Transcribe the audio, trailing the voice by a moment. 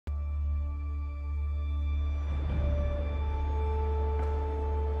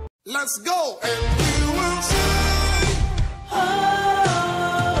Let's go, and we will sing.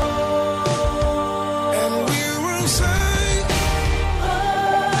 And we will sing.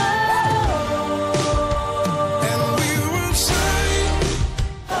 And we will sing.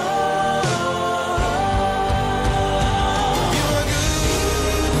 You are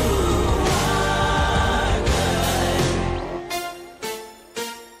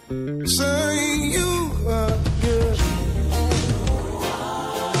good. Say you are good.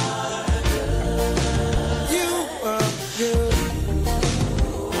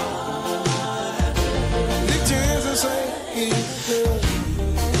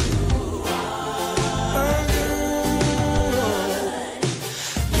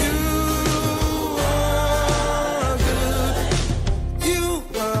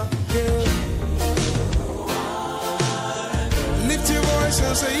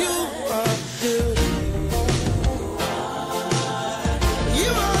 Say you are good.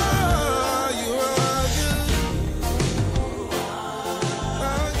 You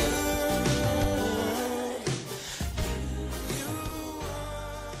are good.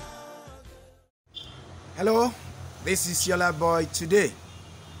 Hello, this is your LIFE-BUOY today.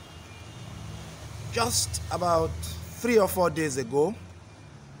 Just about 3 or 4 days ago,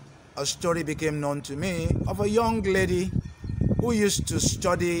 a story became known to me of a young lady who used to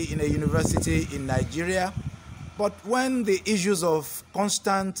study in a university in Nigeria, but when the issues of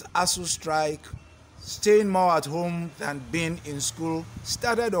constant ASU strike, staying more at home than being in school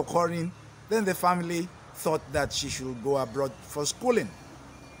started occurring, then the family thought that she should go abroad for schooling.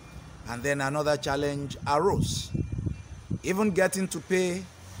 And then another challenge arose. Even getting to pay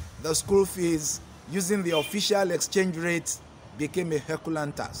the school fees using the official exchange rate became a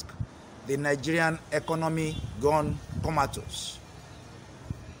Herculean task. The Nigerian economy gone comatose.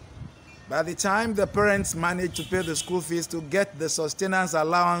 By the time the parents managed to pay the school fees, to get the sustenance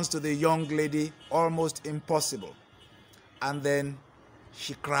allowance to the young lady almost impossible. And then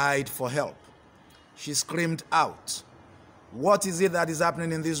she cried for help. She screamed out, "What is it that is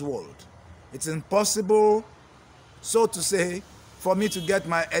happening in this world? It's impossible, so to say, for me to get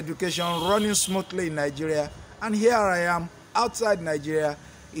my education running smoothly in Nigeria, and here I am outside Nigeria.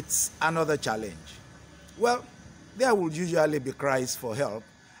 It's another challenge." Well, there will usually be cries for help.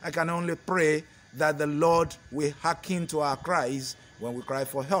 I can only pray that the Lord will hearken to our cries when we cry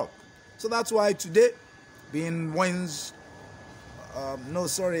for help. So that's why today, being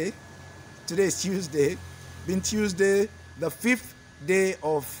today is Tuesday, being Tuesday, the 5th day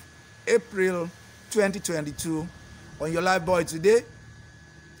of April 2022, on your LIFE-BUOY today,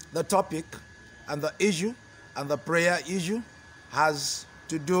 the topic and the issue and the prayer issue has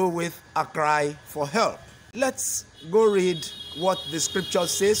to do with a cry for help. Let's go read what the scripture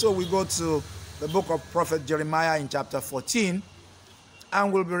says. So we go to the book of Prophet Jeremiah in chapter 14,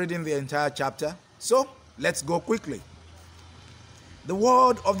 and we'll be reading the entire chapter. So let's go quickly. The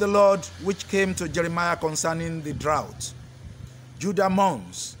word of the Lord which came to Jeremiah concerning the drought. Judah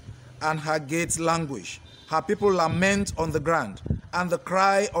mourns, and her gates languish. Her people lament on the ground, and the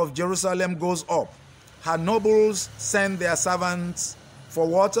cry of Jerusalem goes up. Her nobles send their servants for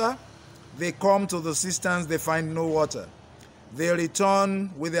water. They come to the cisterns, they find no water. They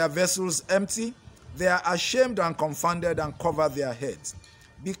return with their vessels empty. They are ashamed and confounded and cover their heads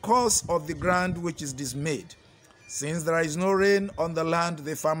because of the ground which is dismayed. Since there is no rain on the land,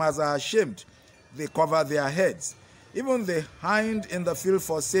 the farmers are ashamed. They cover their heads. Even the hind in the field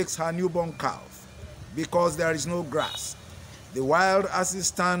forsakes her newborn calf because there is no grass. The wild asses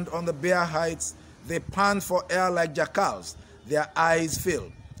stand on the bare heights. They pant for air like jackals. Their eyes fail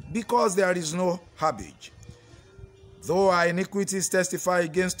because there is no herbage. Though our iniquities testify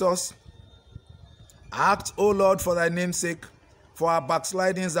against us, act, O Lord, for thy name's sake, for our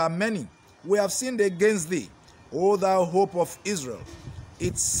backslidings are many. We have sinned against thee, O thou hope of Israel,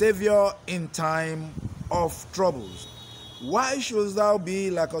 its Savior in time of troubles. Why shouldst thou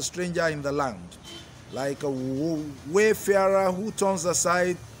be like a stranger in the land, like a wayfarer who turns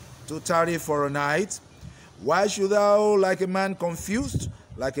aside to tarry for a night? Why should thou, like a man confused,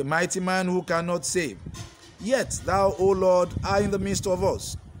 like a mighty man who cannot save? Yet thou, O Lord, are in the midst of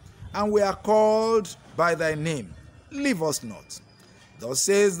us, and we are called by thy name. Leave us not. Thus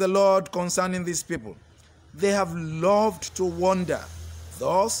says the Lord concerning these people. They have loved to wander,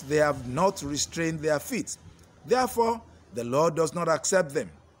 thus they have not restrained their feet. Therefore the Lord does not accept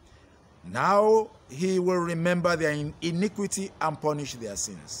them. Now he will remember their iniquity and punish their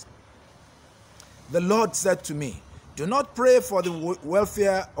sins. The Lord said to me, do not pray for the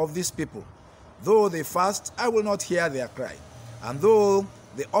welfare of these people. Though they fast, I will not hear their cry. And though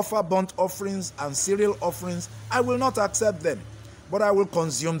they offer burnt offerings and cereal offerings, I will not accept them. but I will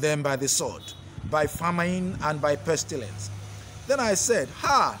consume them by the sword, by famine and by pestilence. Then I said,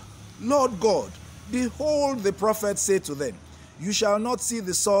 Ha, Lord God, behold, the prophets say to them, you shall not see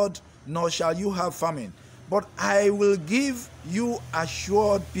the sword, nor shall you have famine, but I will give you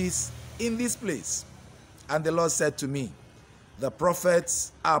assured peace in this place. And the Lord said to me, the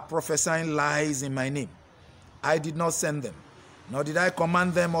prophets are prophesying lies in my name. I did not send them, nor did I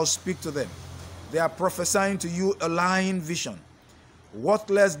command them or speak to them. They are prophesying to you a lying vision,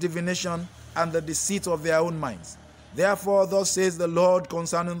 worthless divination, and the deceit of their own minds. Therefore, thus says the Lord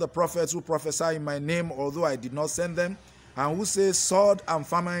concerning the prophets who prophesy in my name, although I did not send them, and who say sword and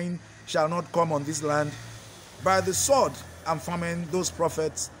famine shall not come on this land. By the sword and famine those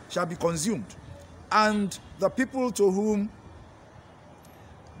prophets shall be consumed, and the people to whom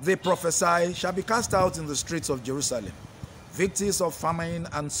they prophesy shall be cast out in the streets of Jerusalem, victims of famine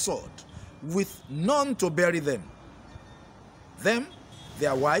and sword, with none to bury them,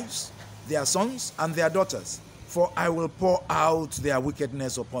 their wives, their sons, and their daughters, for I will pour out their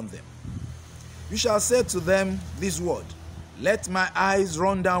wickedness upon them. You shall say to them this word, let my eyes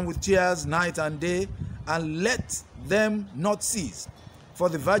run down with tears night and day, and let them not cease. For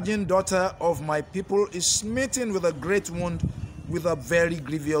the virgin daughter of my people is smitten with a great wound, with a very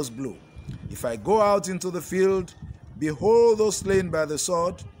grievous blow. If I go out into the field, behold those slain by the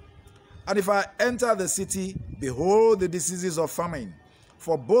sword. And if I enter the city, behold the diseases of famine.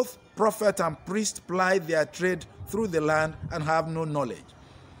 For both prophet and priest ply their trade through the land and have no knowledge.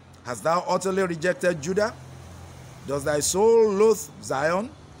 Hast thou utterly rejected Judah? Does thy soul loathe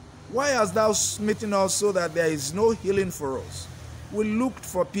Zion? Why hast thou smitten us so that there is no healing for us? We looked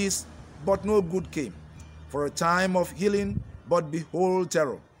for peace, but no good came. For a time of healing, but behold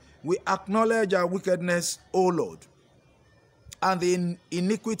terror. We acknowledge our wickedness, O Lord, and the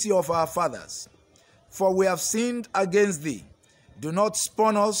iniquity of our fathers. For we have sinned against thee. Do not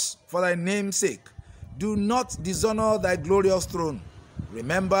spurn us for thy name's sake. Do not dishonor thy glorious throne.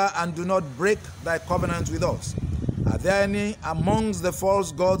 Remember and do not break thy covenant with us. Are there any amongst the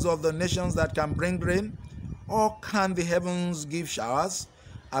false gods of the nations that can bring rain? Or can the heavens give showers?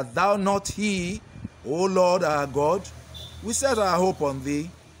 Art thou not he, O Lord our God? We set our hope on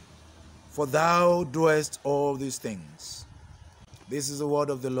thee, for thou doest all these things. This is the word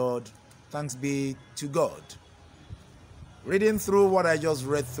of the Lord. Thanks be to God. Reading through what I just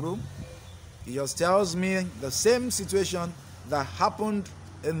read through, it just tells me the same situation that happened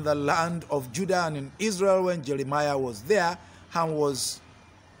in the land of Judah and in Israel when Jeremiah was there and was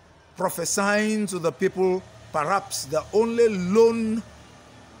prophesying to the people, perhaps the only lone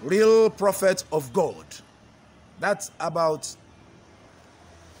real prophet of God. That's about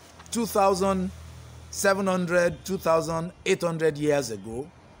 2,700, 2,800 years ago.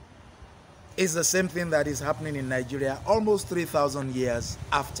 It's the same thing that is happening in Nigeria almost 3,000 years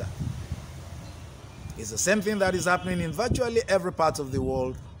after. It's the same thing that is happening in virtually every part of the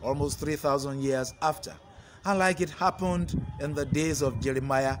world almost 3,000 years after. And like it happened in the days of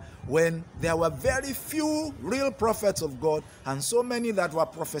Jeremiah, when there were very few real prophets of God and so many that were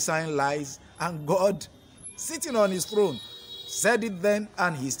prophesying lies, and God, sitting on his throne, said it then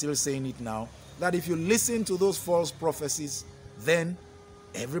and he's still saying it now, that if you listen to those false prophecies, then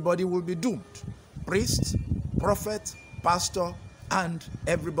everybody will be doomed. Priest, prophet, pastor, and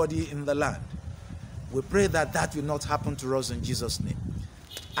everybody in the land. We pray that that will not happen to us in Jesus' name.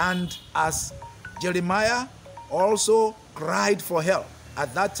 And as Jeremiah also cried for help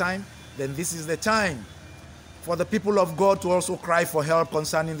at that time, then this is the time for the people of God to also cry for help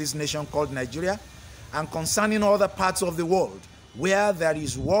concerning this nation called Nigeria and concerning other parts of the world where there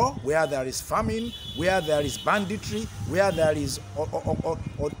is war, where there is famine, where there is banditry, where there is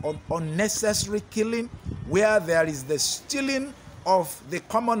unnecessary killing, where there is the stealing of the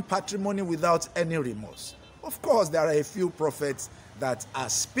common patrimony without any remorse. Of course, there are a few prophets that are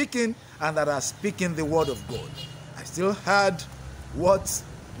speaking and that are speaking the word of God. I still heard what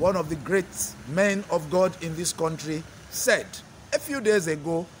one of the great men of God in this country said a few days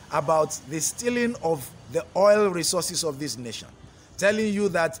ago about the stealing of the oil resources of this nation, telling you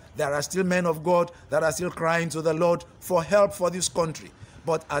that there are still men of God that are still crying to the Lord for help for this country.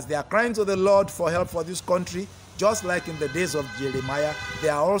 But as they are crying to the Lord for help for this country, just like in the days of Jeremiah, they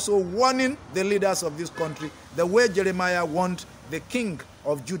are also warning the leaders of this country the way Jeremiah warned the king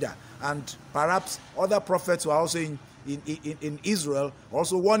of Judah, and perhaps other prophets who are also in Israel,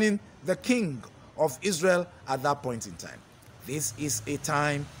 also warning the king of Israel at that point in time. This is a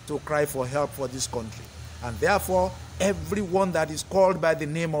time to cry for help for this country. And therefore, everyone that is called by the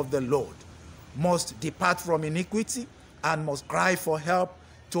name of the Lord must depart from iniquity and must cry for help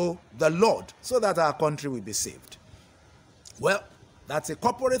to the Lord so that our country will be saved. Well, That's a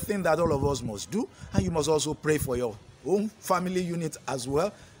corporate thing that all of us must do. And you must also pray for your own family unit as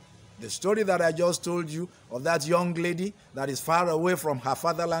well. The story that I just told you of that young lady that is far away from her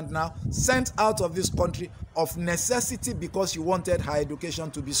fatherland now, sent out of this country of necessity because she wanted her education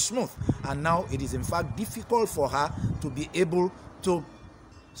to be smooth. And now it is in fact difficult for her to be able to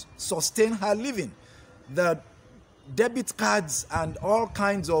sustain her living. The debit cards and all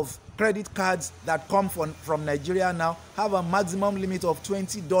kinds of credit cards that come from Nigeria now have a maximum limit of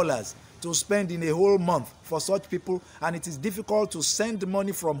 $20 to spend in a whole month for such people, and it is difficult to send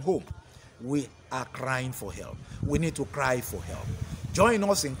money from home. We are crying for help. We need to cry for help. Join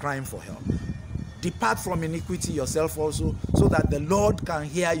us in crying for help. Depart from iniquity yourself also, so that the Lord can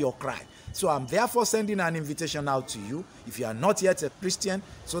hear your cry. So I'm therefore sending an invitation out to you, if you are not yet a Christian,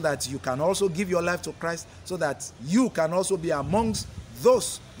 so that you can also give your life to Christ, so that you can also be amongst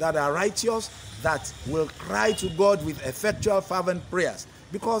those that are righteous, that will cry to God with effectual fervent prayers.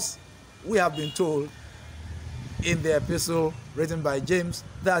 Because we have been told in the epistle written by James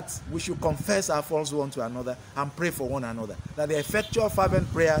that we should confess our faults one to another and pray for one another, that the effectual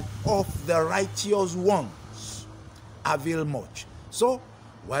fervent prayer of the righteous ones avail much. So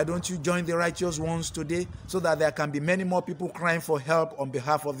why don't you join the righteous ones today, so that there can be many more people crying for help on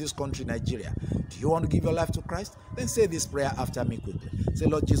behalf of this country, Nigeria? Do you want to give your life to Christ? Then say this prayer after me quickly. Say,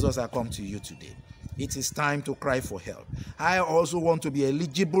 Lord Jesus, I come to you today. It is time to cry for help. I also want to be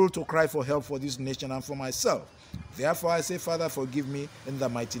eligible to cry for help for this nation and for myself. Therefore, I say, Father, forgive me in the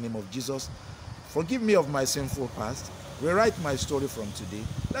mighty name of Jesus. Forgive me of my sinful past. Rewrite my story from today.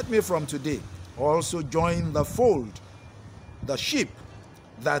 Let me from today also join the fold, the sheep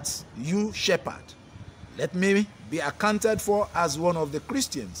that you shepherd. Let me be accounted for as one of the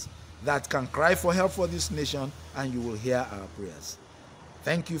Christians that can cry for help for this nation, and you will hear our prayers.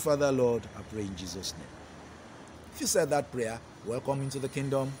 Thank you, Father, Lord. I pray in Jesus' name. If you said that prayer, welcome into the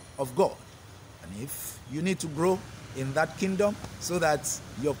kingdom of God. And if you need to grow in that kingdom so that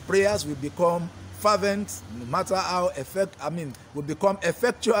your prayers will become fervent, no matter how will become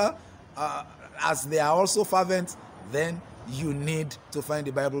effectual as they are also fervent, then you need to find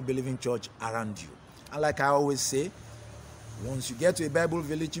a Bible-believing church around you. And like I always say, once you get to a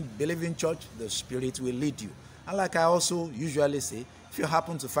Bible-believing church, the Spirit will lead you. And like I also usually say, if you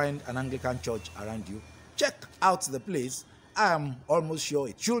happen to find an Anglican church around you, check out the place. I am almost sure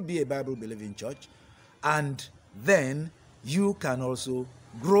it should be a Bible-believing church. And then you can also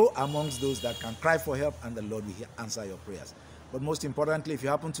grow amongst those that can cry for help, and the Lord will answer your prayers. But most importantly, if you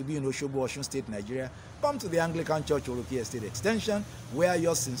happen to be in Oshobo, Osun State, Nigeria, come to the Anglican Church Oroki Estate Extension, where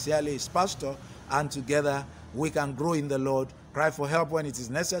yours sincerely is pastor, and together we can grow in the Lord, cry for help when it is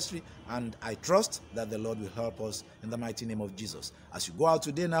necessary, and I trust that the Lord will help us in the mighty name of Jesus. As you go out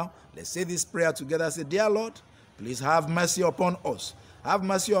today now, let's say this prayer together. Say, Dear Lord, please have mercy upon us. Have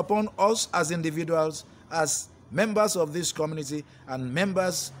mercy upon us as individuals, as members of this community, and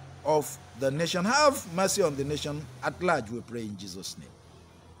members of the nation. Have mercy on the nation at large, we pray in Jesus' name.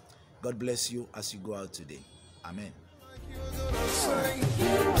 God bless you as you go out today. Amen.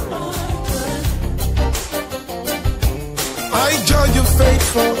 I judge you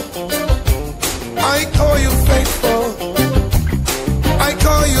faithful. I call you faithful.